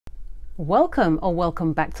Welcome or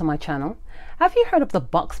welcome back to my channel. Have you heard of the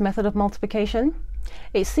box method of multiplication?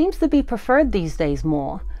 It seems to be preferred these days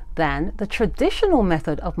more than the traditional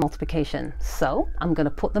method of multiplication. So I'm going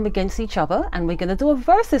to put them against each other and we're going to do a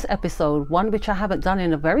versus episode, one which I haven't done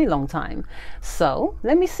in a very long time. So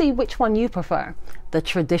let me see which one you prefer, the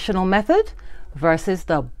traditional method versus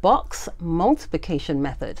the box multiplication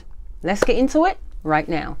method. Let's get into it right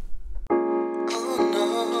now.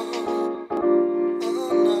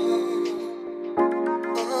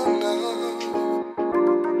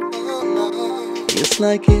 It's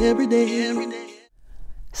like every day.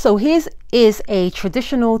 So here is a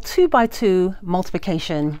traditional 2x2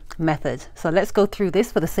 multiplication method. So let's go through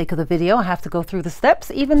this for the sake of the video. I have to go through the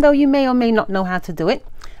steps, even though you may or may not know how to do it.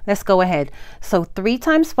 Let's go ahead. So 3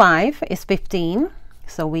 times 5 is 15.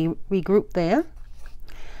 So we regroup there.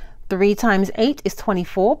 3 times 8 is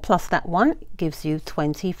 24, plus that 1 gives you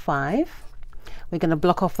 25. We're going to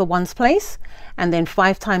block off the ones place. And then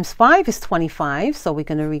 5 times 5 is 25. So we're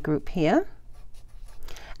going to regroup here.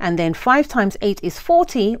 And then 5 times 8 is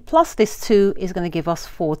 40, plus this 2 is going to give us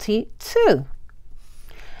 42.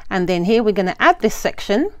 And then here we're going to add this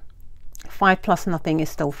section. 5 plus nothing is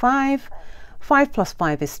still 5. 5 plus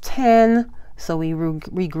 5 is 10. So we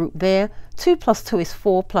regroup there. 2 plus 2 is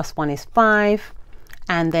 4, plus 1 is 5.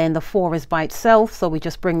 And then the 4 is by itself, so we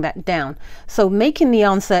just bring that down. So making the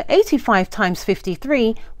answer 85 times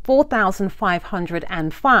 53,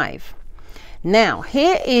 4,505. Now,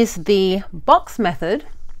 here is the box method.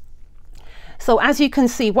 So as you can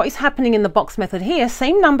see, what is happening in the box method here,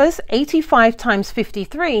 same numbers, 85 times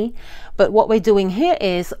 53, but what we're doing here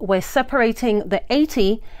is we're separating the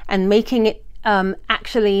 80 and making it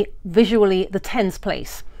actually visually the tens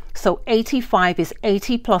place. So 85 is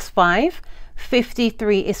 80 plus 5,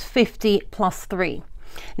 53 is 50 plus 3.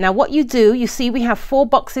 Now what you do, you see we have 4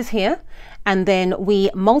 boxes here, and then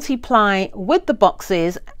we multiply with the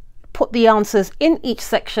boxes, put the answers in each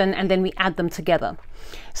section, and then we add them together.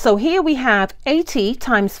 So here we have 80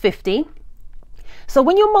 times 50. So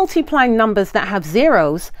when you're multiplying numbers that have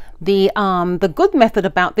zeros, the good method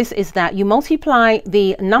about this is that you multiply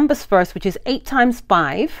the numbers first, which is 8 times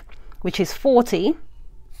 5, which is 40.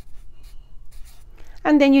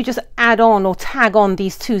 And then you just add on or tag on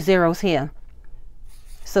these 2 zeros here.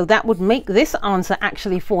 So that would make this answer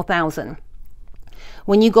actually 4,000.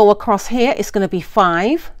 When you go across here, it's going to be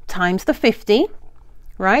 5 times the 50.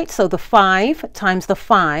 Right, so the 5 times the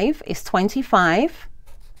 5 is 25,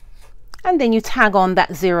 and then you tag on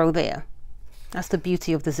that 0 there. That's the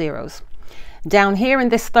beauty of the zeros. Down here in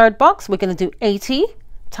this third box, we're going to do 80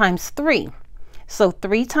 times 3. So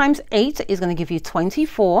 3 times 8 is going to give you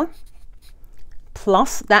 24,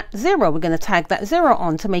 plus that 0. We're going to tag that 0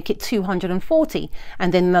 on to make it 240.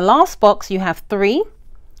 And then in the last box, you have 3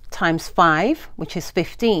 times 5, which is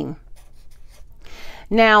 15.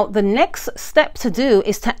 Now, the next step to do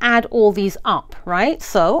is to add all these up, right?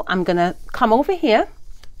 So I'm going to come over here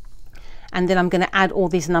and then I'm going to add all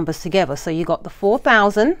these numbers together. So you got the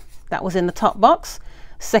 4,000 that was in the top box.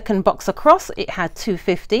 Second box across, it had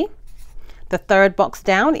 250. The third box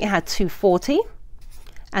down, it had 240.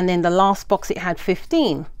 And then the last box, it had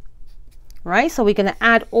 15, right? So we're going to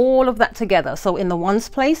add all of that together. So in the ones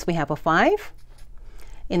place, we have a 5.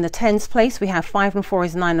 In the tens place, we have 5 and 4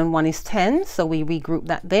 is 9 and 1 is 10. So we regroup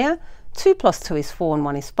that there. 2 plus 2 is 4 and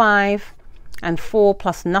 1 is 5. And 4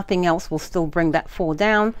 plus nothing else will still bring that 4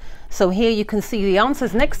 down. So here you can see the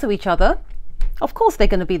answers next to each other. Of course, they're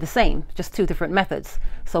going to be the same, just 2 different methods.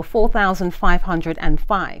 So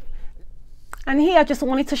 4,505. And here I just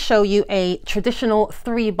wanted to show you a traditional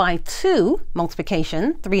 3x2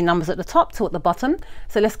 multiplication, 3 numbers at the top, 2 at the bottom.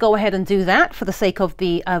 So let's go ahead and do that for the sake of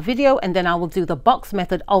the video, and then I will do the box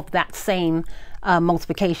method of that same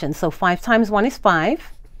multiplication. So 5 times 1 is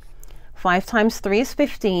 5. 5 times 3 is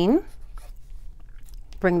 15.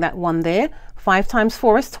 Bring that 1 there. 5 times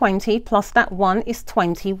 4 is 20, plus that 1 is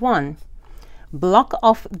 21. Block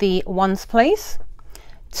off the ones place.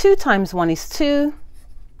 2 times 1 is 2.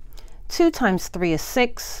 2 times 3 is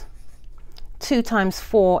 6. 2 times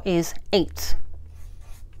 4 is 8.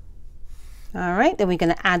 All right, then we're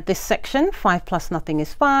going to add this section. 5 plus nothing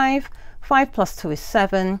is 5. 5 plus 2 is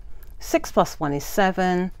 7. 6 plus 1 is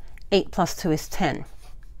 7. 8 plus 2 is 10.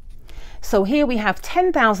 So here we have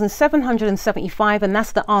 10,775, and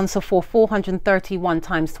that's the answer for 431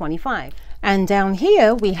 times 25. And down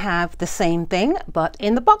here we have the same thing, but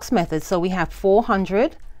in the box method. So we have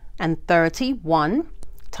 431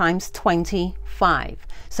 times 25.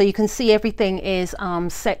 So you can see everything is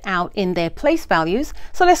set out in their place values.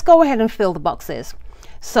 So let's go ahead and fill the boxes.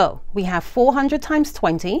 So we have 400 times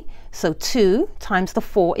 20. So 2 times the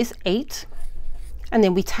 4 is 8. and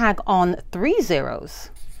then we tag on 3 zeros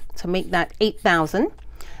to make that 8,000.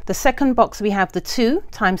 The second box we have the 2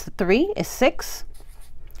 times the 3 is 6,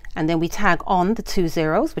 and then we tag on the 2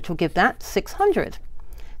 zeros, which will give that 600.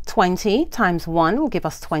 20 times 1 will give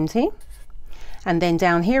us 20, and then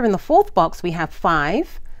down here in the fourth box we have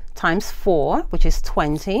 5 times 4, which is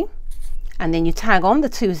 20, and then you tag on the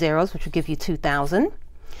 2 zeros, which will give you 2,000.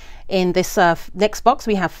 In this next box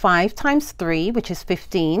we have 5 times 3, which is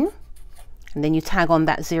 15, and then you tag on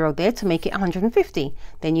that 0 there to make it 150.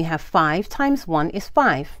 Then you have 5 times 1 is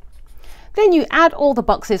 5. Then you add all the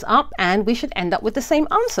boxes up and we should end up with the same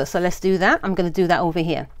answer. So let's do that. I'm going to do that over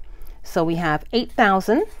here. So we have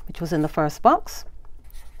 8,000, which was in the first box.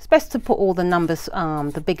 It's best to put all the numbers,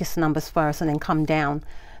 the biggest numbers first, and then come down.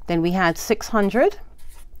 Then we had 600,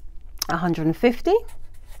 150,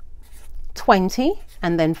 20,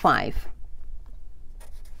 and then 5.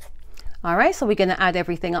 All right, so we're going to add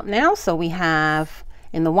everything up now. So we have,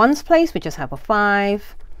 in the ones place, we just have a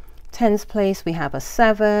 5. Tens place, we have a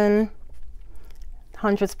 7.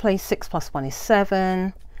 Hundreds place, 6 plus 1 is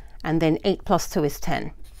 7. And then 8 plus 2 is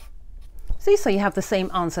 10. See, so you have the same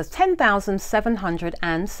answer,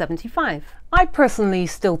 10,775. I personally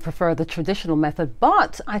still prefer the traditional method,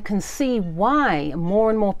 but I can see why more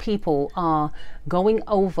and more people are going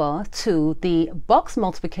over to the box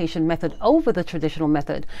multiplication method over the traditional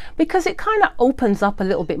method, because it kind of opens up a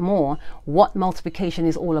little bit more what multiplication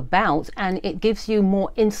is all about, and it gives you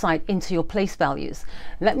more insight into your place values.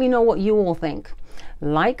 Let me know what you all think.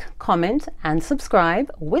 Like, comment, and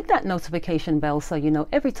subscribe with that notification bell so you know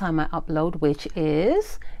every time I upload, which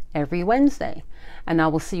is every Wednesday. And I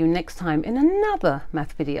will see you next time in another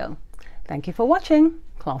math video. Thank you for watching.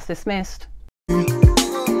 Class dismissed.